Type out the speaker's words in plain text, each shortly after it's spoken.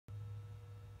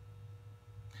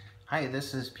Hi,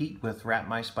 this is Pete with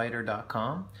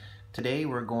wrapmyspyder.com. Today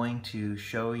we're going to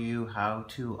show you how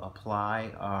to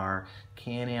apply our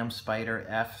Can-Am Spyder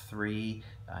F3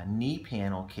 knee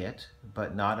panel kit,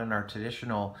 but not in our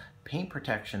traditional paint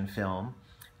protection film.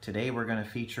 Today we're going to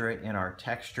feature it in our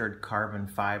textured carbon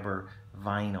fiber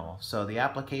vinyl. So the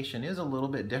application is a little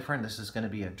bit different. This is going to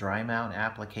be a dry mount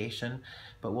application,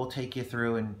 but we'll take you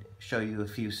through and show you a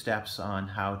few steps on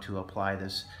how to apply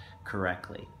this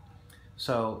correctly.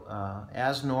 So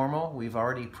as normal, we've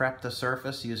already prepped the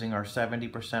surface using our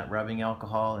 70% rubbing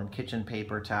alcohol and kitchen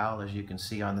paper towel, as you can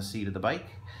see on the seat of the bike.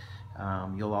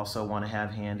 You'll also want to have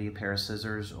handy a pair of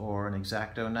scissors or an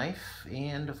X-Acto knife,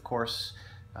 and of course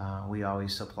we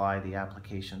always supply the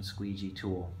application squeegee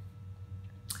tool.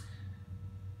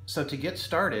 So to get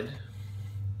started,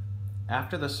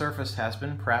 after the surface has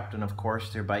been prepped, and of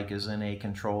course your bike is in a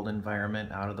controlled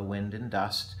environment out of the wind and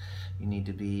dust, you need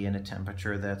to be in a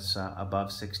temperature that's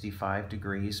above 65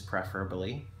 degrees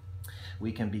preferably,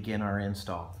 we can begin our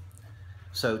install.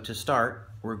 So to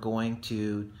start, we're going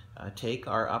to take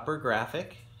our upper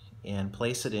graphic and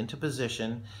place it into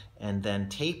position and then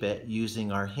tape it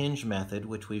using our hinge method,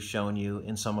 which we've shown you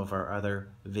in some of our other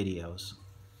videos.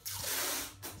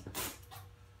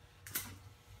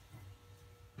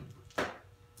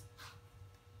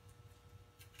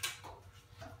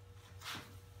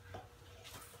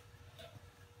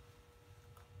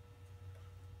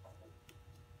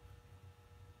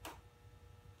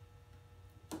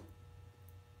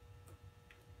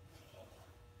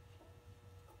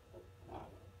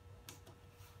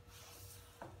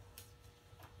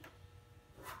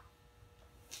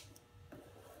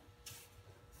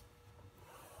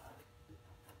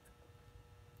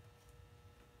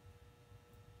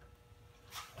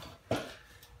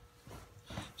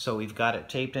 So we've got it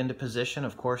taped into position.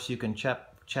 Of course, you can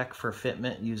check for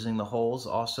fitment using the holes,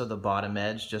 also the bottom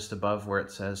edge just above where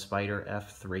it says Spyder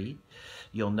F3.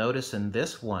 You'll notice in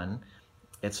this one,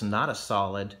 it's not a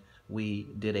solid. We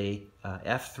did a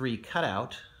F3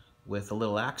 cutout with a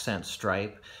little accent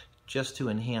stripe just to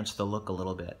enhance the look a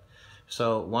little bit.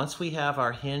 So once we have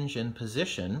our hinge in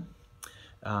position,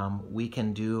 we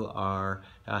can do our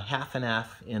half and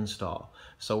half install.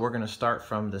 So we're going to start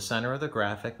from the center of the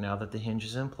graphic. Now that the hinge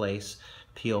is in place,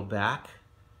 peel back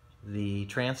the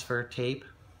transfer tape,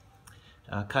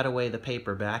 cut away the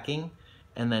paper backing,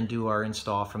 and then do our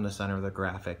install from the center of the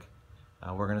graphic.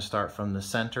 We're going to start from the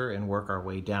center and work our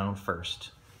way down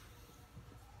first.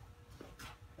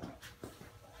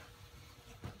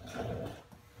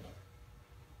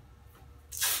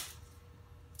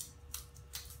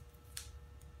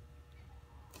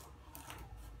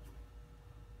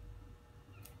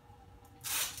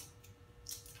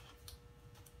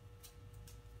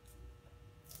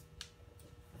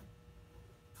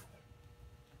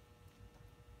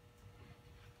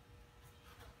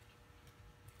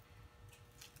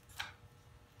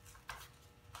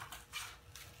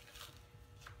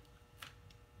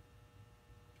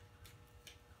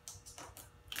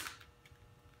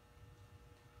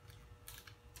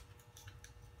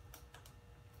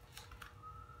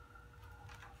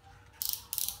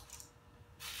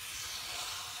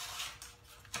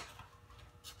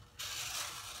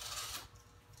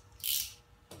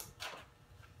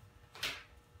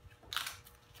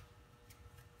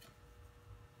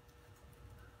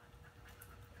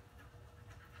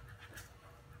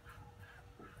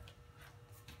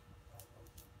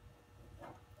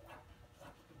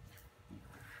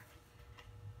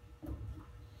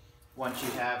 Once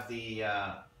you have the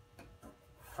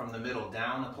from the middle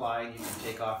down applied, you can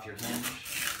take off your hinge,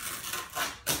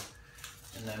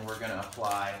 and then we're going to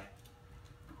apply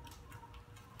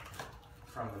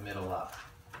from the middle up.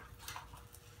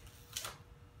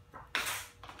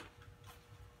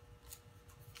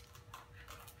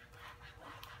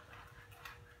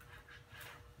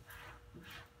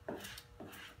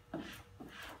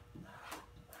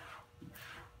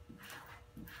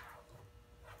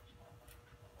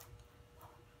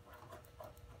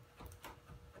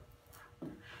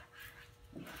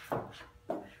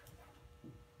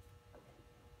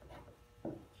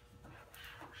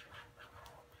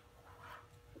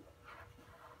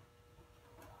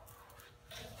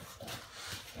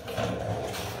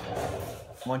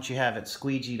 Once you have it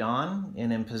squeegeed on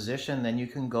and in position, then you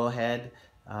can go ahead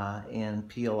and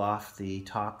peel off the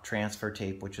top transfer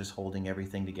tape, which is holding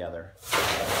everything together.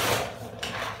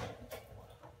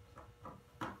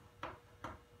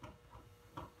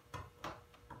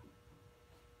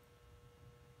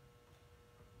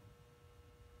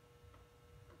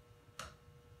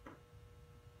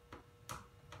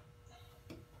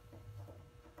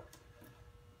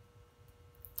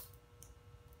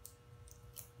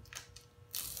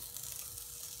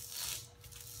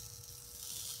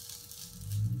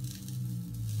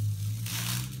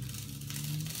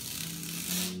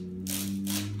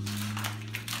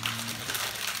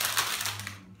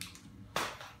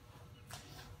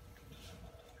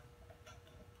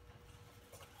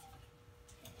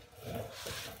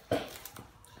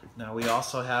 We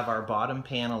also have our bottom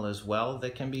panel as well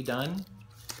that can be done.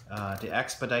 To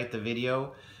expedite the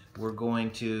video, we're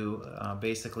going to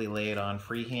basically lay it on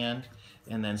freehand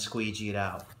and then squeegee it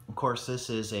out. Of course, this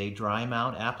is a dry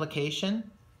mount application,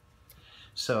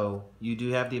 so you do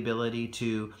have the ability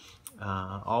to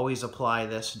always apply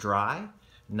this dry,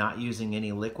 not using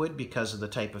any liquid because of the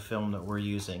type of film that we're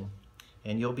using.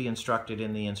 And you'll be instructed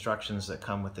in the instructions that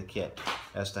come with the kit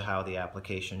as to how the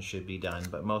application should be done.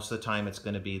 But most of the time it's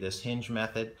going to be this hinge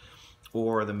method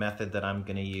or the method that I'm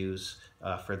going to use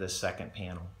for this second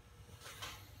panel.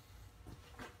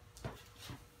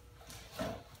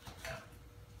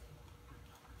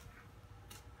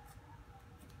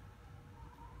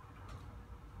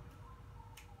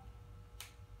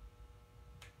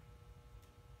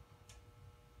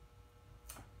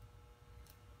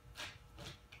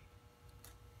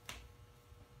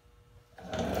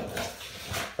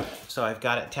 So I've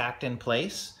got it tacked in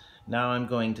place. Now I'm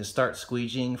going to start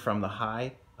squeegeeing from the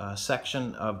high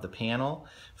section of the panel,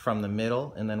 from the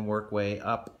middle, and then work way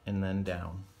up and then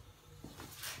down.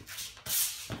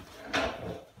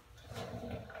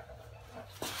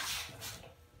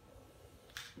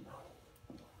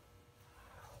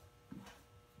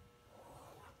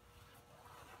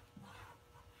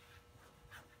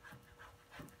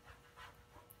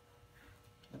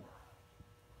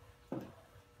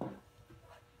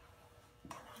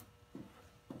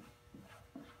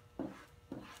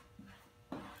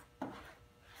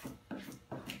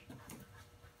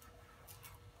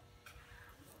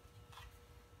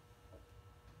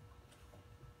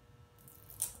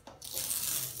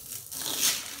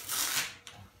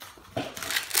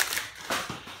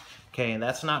 Okay, and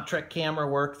that's not trick camera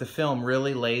work. The film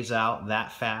really lays out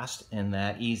that fast and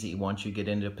that easy once you get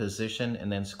into position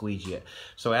and then squeegee it.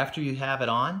 So after you have it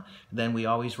on, then we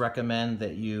always recommend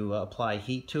that you apply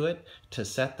heat to it to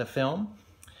set the film.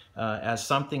 As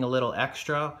something a little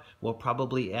extra, we'll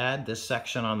probably add this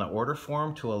section on the order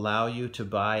form to allow you to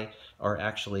buy or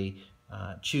actually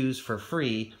choose for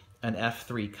free an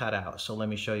F3 cutout. So let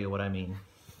me show you what I mean.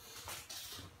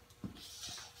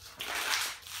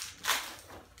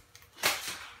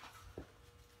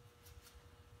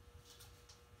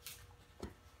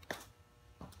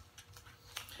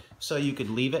 So you could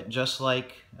leave it just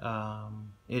like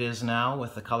it is now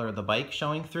with the color of the bike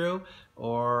showing through,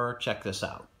 or check this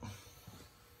out.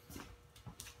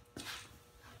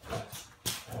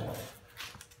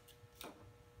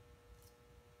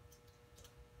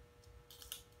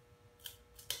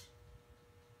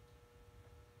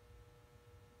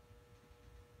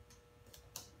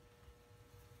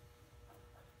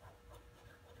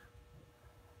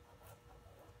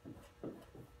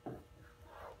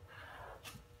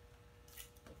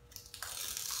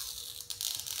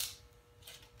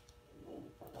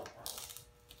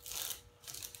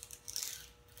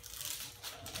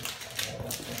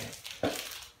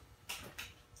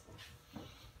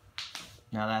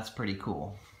 Now that's pretty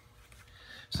cool.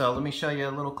 So let me show you a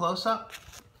little close-up.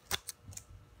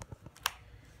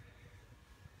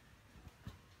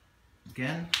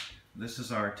 Again, this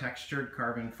is our textured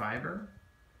carbon fiber.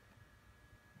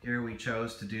 Here we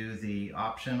chose to do the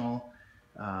optional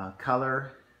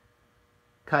color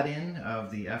cut-in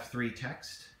of the F3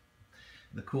 text.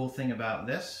 The cool thing about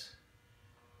this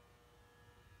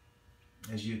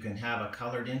is you can have a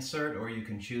colored insert, or you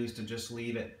can choose to just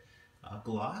leave it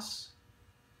gloss.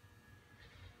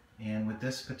 And with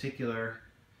this particular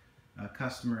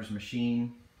customer's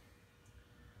machine,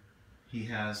 he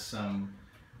has some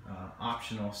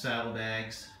optional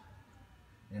saddlebags,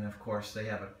 and of course they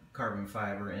have a carbon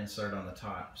fiber insert on the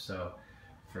top. So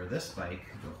for this bike,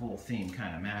 the whole theme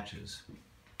kind of matches,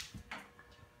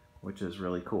 which is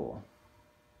really cool.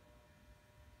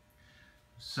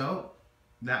 So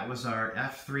that was our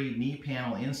F3 knee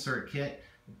panel insert kit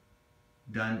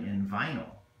done in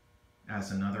vinyl as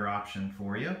another option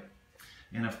for you.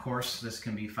 And of course, this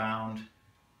can be found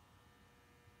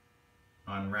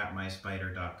on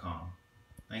wrapmyspyder.com.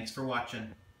 Thanks for watching.